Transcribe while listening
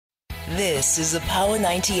This is a Power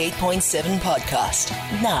 98.7 podcast.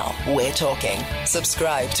 Now we're talking.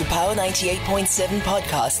 Subscribe to Power 98.7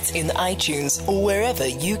 podcasts in iTunes or wherever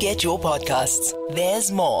you get your podcasts.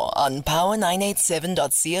 There's more on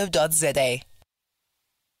power987.co.za.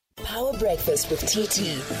 Power Breakfast with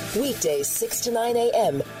TT. Weekdays 6 to 9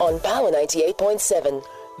 a.m. on Power 98.7.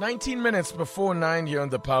 19 minutes before 9 here on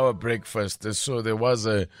the Power Breakfast. So there was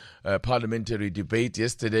a parliamentary debate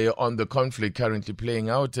yesterday on the conflict currently playing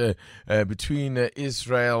out between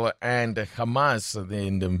Israel and Hamas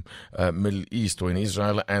in the Middle East, or in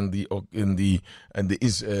Israel and the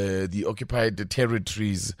occupied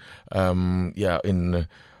territories, in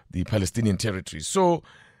the Palestinian territories. So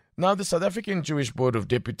now, the South African Jewish Board of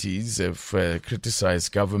Deputies have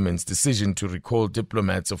criticized government's decision to recall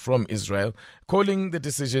diplomats from Israel, calling the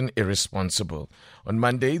decision irresponsible. On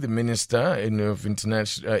Monday, the minister in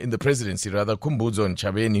the presidency, Khumbudzo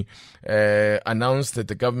Ntshavheni, announced that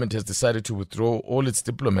the government has decided to withdraw all its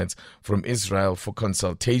diplomats from Israel for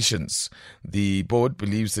consultations. The board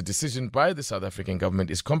believes the decision by the South African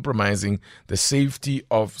government is compromising the safety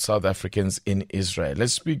of South Africans in Israel.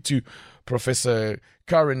 Let's speak to Professor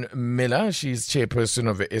Karen Miller. She's chairperson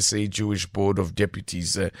of the SA Jewish Board of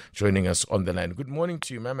Deputies, joining us on the line. Good morning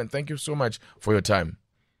to you, ma'am, and thank you so much for your time.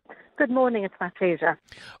 Good morning. It's my pleasure.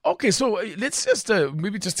 Okay, so let's just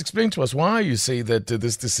maybe just explain to us why you say that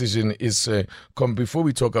this decision is, before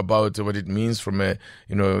we talk about what it means from a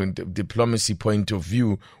diplomacy point of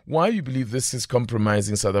view, why you believe this is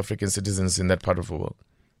compromising South African citizens in that part of the world.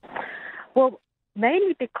 Well,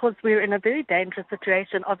 mainly because we're in a very dangerous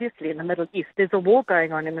situation, obviously, in the Middle East. There's a war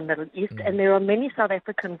going on in the Middle East, and there are many South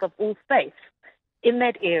Africans of all faiths in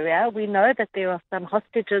that area. We know that there are some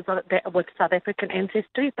hostages with South African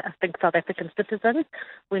ancestry, I think South African citizens.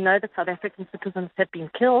 We know that South African citizens have been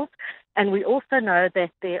killed, and we also know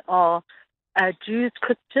that there are Jews,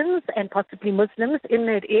 Christians, and possibly Muslims in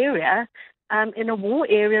that area, in a war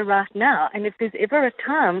area right now. And if there's ever a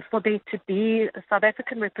time for there to be a South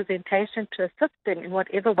African representation to assist them in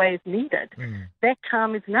whatever way is needed, that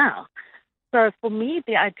time is now. So for me,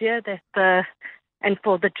 the idea that and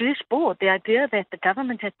for the Jewish board, the idea that the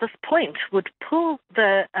government at this point would pull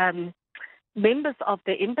the members of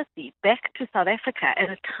the embassy back to South Africa at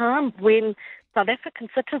a time when South African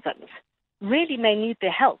citizens really may need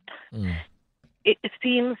their help, it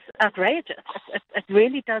seems outrageous. It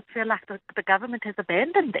really does feel like the government has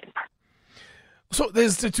abandoned them. So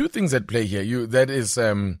there's the two things at play here. That is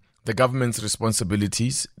the government's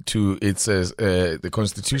responsibilities to its the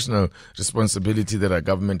constitutional responsibility that our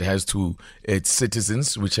government has to its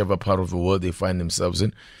citizens, whichever part of the world they find themselves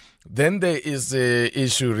in. Then there is the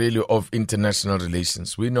issue really of international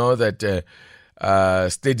relations. We know that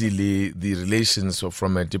steadily the relations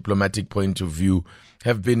from a diplomatic point of view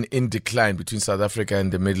have been in decline between South Africa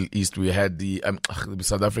and the Middle East. We had the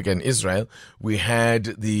South Africa and Israel. We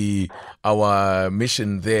had our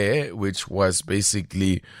mission there, which was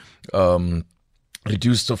basically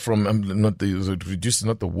reduced from downgraded.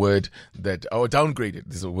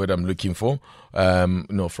 This is the word I'm looking for.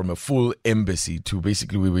 From a full embassy to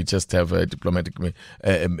basically we would just have a diplomatic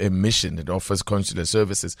a mission that offers consular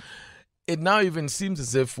services. It now even seems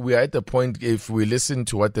as if we are at the point, if we listen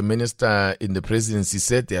to what the minister in the presidency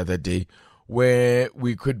said the other day, where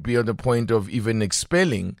we could be on the point of even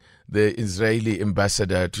expelling the Israeli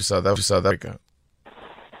ambassador to South Africa.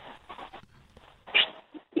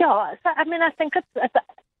 Yeah, so I mean, I think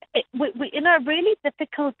we're in a really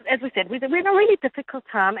difficult, as we said, we're in a really difficult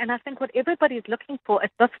time, and I think what everybody is looking for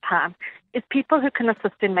at this time is people who can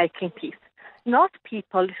assist in making peace. Not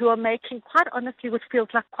people who are making, quite honestly, what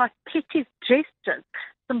feels like quite petty gestures,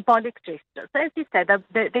 symbolic gestures. So as you said,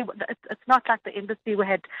 it's not like the embassy we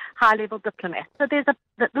had high-level diplomats. So these are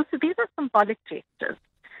symbolic gestures.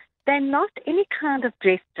 They're not any kind of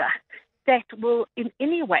gesture that will in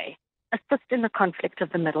any way assist in the conflict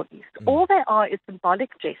of the Middle East. All they are is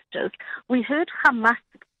symbolic gestures. We heard Hamas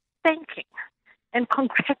thanking and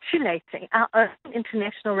congratulating our own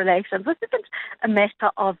international relations. This isn't a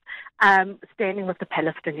matter of standing with the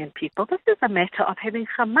Palestinian people. This is a matter of having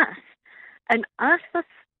Hamas, an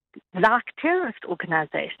ISIS-like terrorist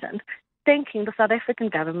organization, thanking the South African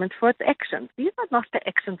government for its actions. These are not the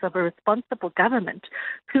actions of a responsible government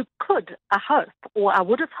who could, I hope, or I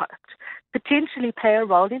would have hoped, potentially play a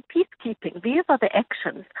role in peacekeeping. These are the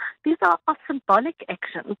actions. These are symbolic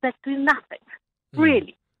actions that do nothing,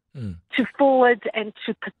 really, to forward and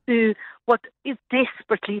to pursue what is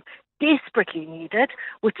desperately needed,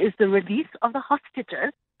 which is the release of the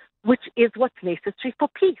hostages, which is what's necessary for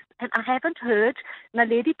peace. And I haven't heard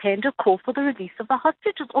Naledi Pandor call for the release of the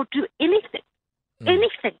hostages or do anything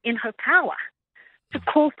in her power to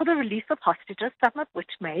call for the release of hostages, some of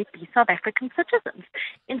which may be South African citizens.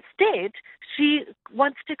 Instead, she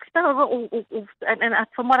wants to expel, and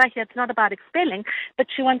from what I hear, it's not about expelling, but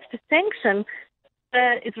she wants to sanction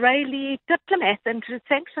the Israeli diplomats and to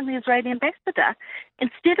sanction the Israeli ambassador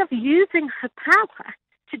instead of using her power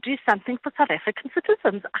to do something for South African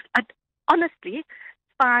citizens. I honestly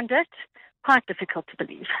find it quite difficult to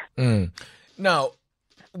believe. Now,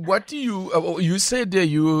 what do you said in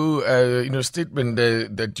your statement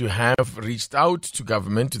that you have reached out to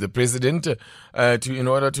government, to the president, in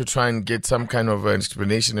order to try and get some kind of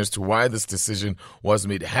explanation as to why this decision was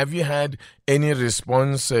made. Have you had any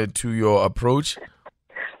response to your approach?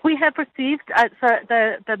 We have received, so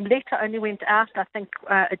the letter only went out, I think,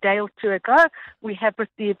 a day or two ago. We have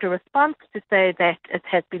received a response to say that it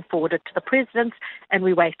has been forwarded to the president, and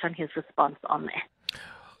we wait on his response on that.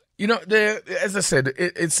 You know, as I said,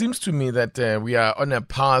 it seems to me that we are on a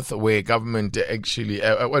path where government actually,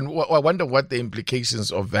 I wonder what the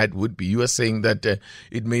implications of that would be. You are saying that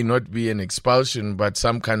it may not be an expulsion, but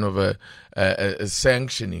some kind of a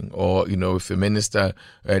sanctioning, or, if the minister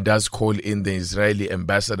does call in the Israeli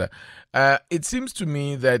ambassador. It seems to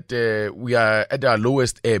me that we are at our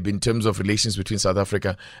lowest ebb in terms of relations between South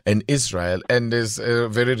Africa and Israel, and there's a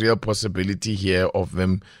very real possibility here of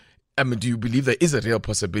them. Do you believe there is a real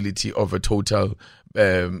possibility of a total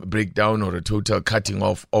breakdown or a total cutting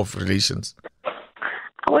off of relations?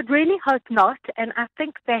 I would really hope not, and I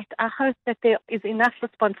hope that there is enough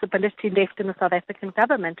responsibility left in the South African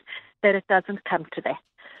government that it doesn't come to that.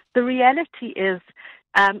 The reality is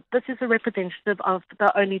this is a representative of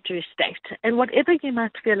the only Jewish state, and whatever you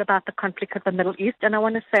might feel about the conflict of the Middle East, and I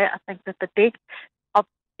want to say I think that the death of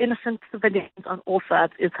innocent civilians on all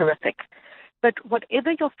sides is horrific. But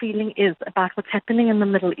whatever your feeling is about what's happening in the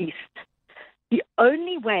Middle East, the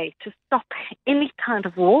only way to stop any kind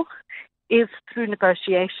of war is through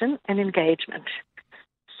negotiation and engagement.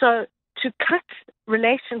 So to cut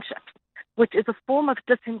relationships, which is a form of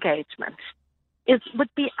disengagement,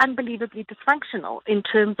 would be unbelievably dysfunctional in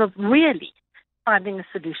terms of really finding a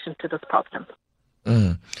solution to this problem.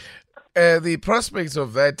 The prospects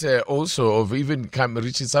of that also, of even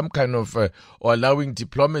reaching some kind of, or allowing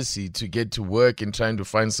diplomacy to get to work and trying to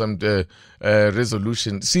find some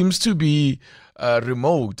resolution, seems to be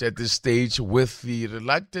remote at this stage, with the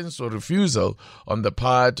reluctance or refusal on the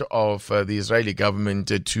part of the Israeli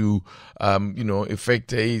government to,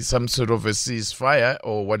 effect some sort of a ceasefire,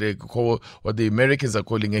 or what the Americans are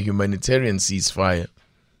calling a humanitarian ceasefire.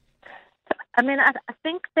 I mean, I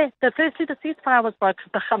think that firstly the ceasefire was broken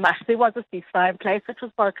by Hamas. There was a ceasefire in place which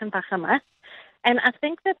was broken by Hamas. And I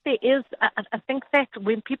think that I think that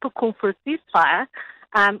when people call for a ceasefire,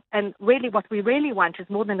 and really what we really want is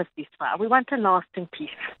more than a ceasefire. We want a lasting peace.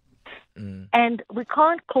 And we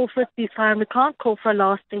can't call for a ceasefire and we can't call for a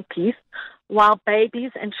lasting peace while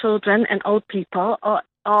babies and children and old people are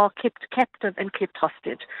kept captive and kept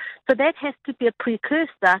hostage. So that has to be a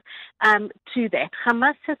precursor to that.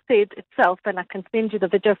 Hamas has said itself, and I can send you the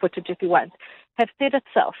video footage if you want, have said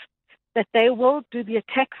itself that they will do the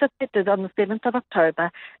attacks that they did on the 7th of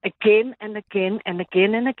October again and again and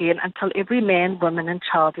again and again until every man, woman and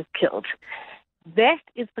child is killed. That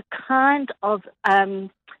is the kind of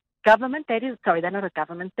government, they're not a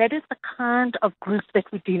government, that is the kind of group that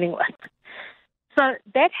we're dealing with. So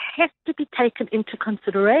that has to be taken into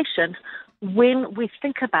consideration when we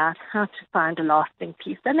think about how to find a lasting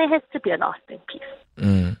peace. And there has to be a lasting peace.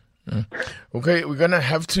 Okay, we're going to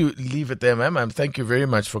have to leave it there, ma'am. Thank you very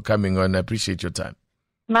much for coming on. I appreciate your time.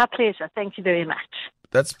 My pleasure. Thank you very much.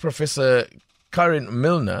 That's Professor Karen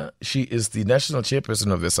Milner. She is the national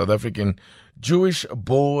chairperson of the South African Jewish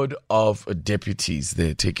Board of Deputies.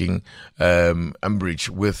 They're taking umbrage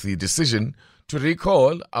with the decision to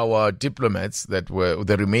recall our diplomats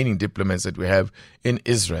the remaining diplomats that we have in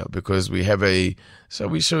Israel, because we have a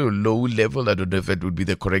low level, I don't know if that would be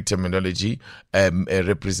the correct terminology, a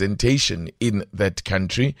representation in that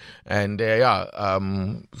country. And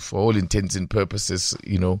for all intents and purposes,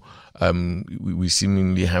 we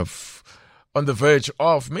seemingly have on the verge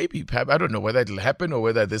of maybe, I don't know whether it'll happen or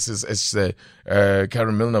whether this is, as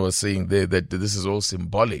Karen Milner was saying there, that this is all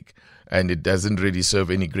symbolic and it doesn't really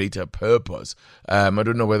serve any greater purpose. I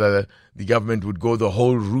don't know whether the government would go the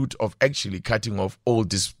whole route of actually cutting off all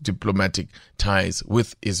diplomatic ties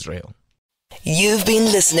with Israel. You've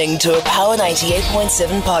been listening to a Power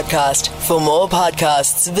 98.7 podcast. For more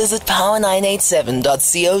podcasts, visit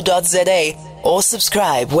power987.co.za or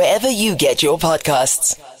subscribe wherever you get your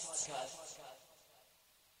podcasts.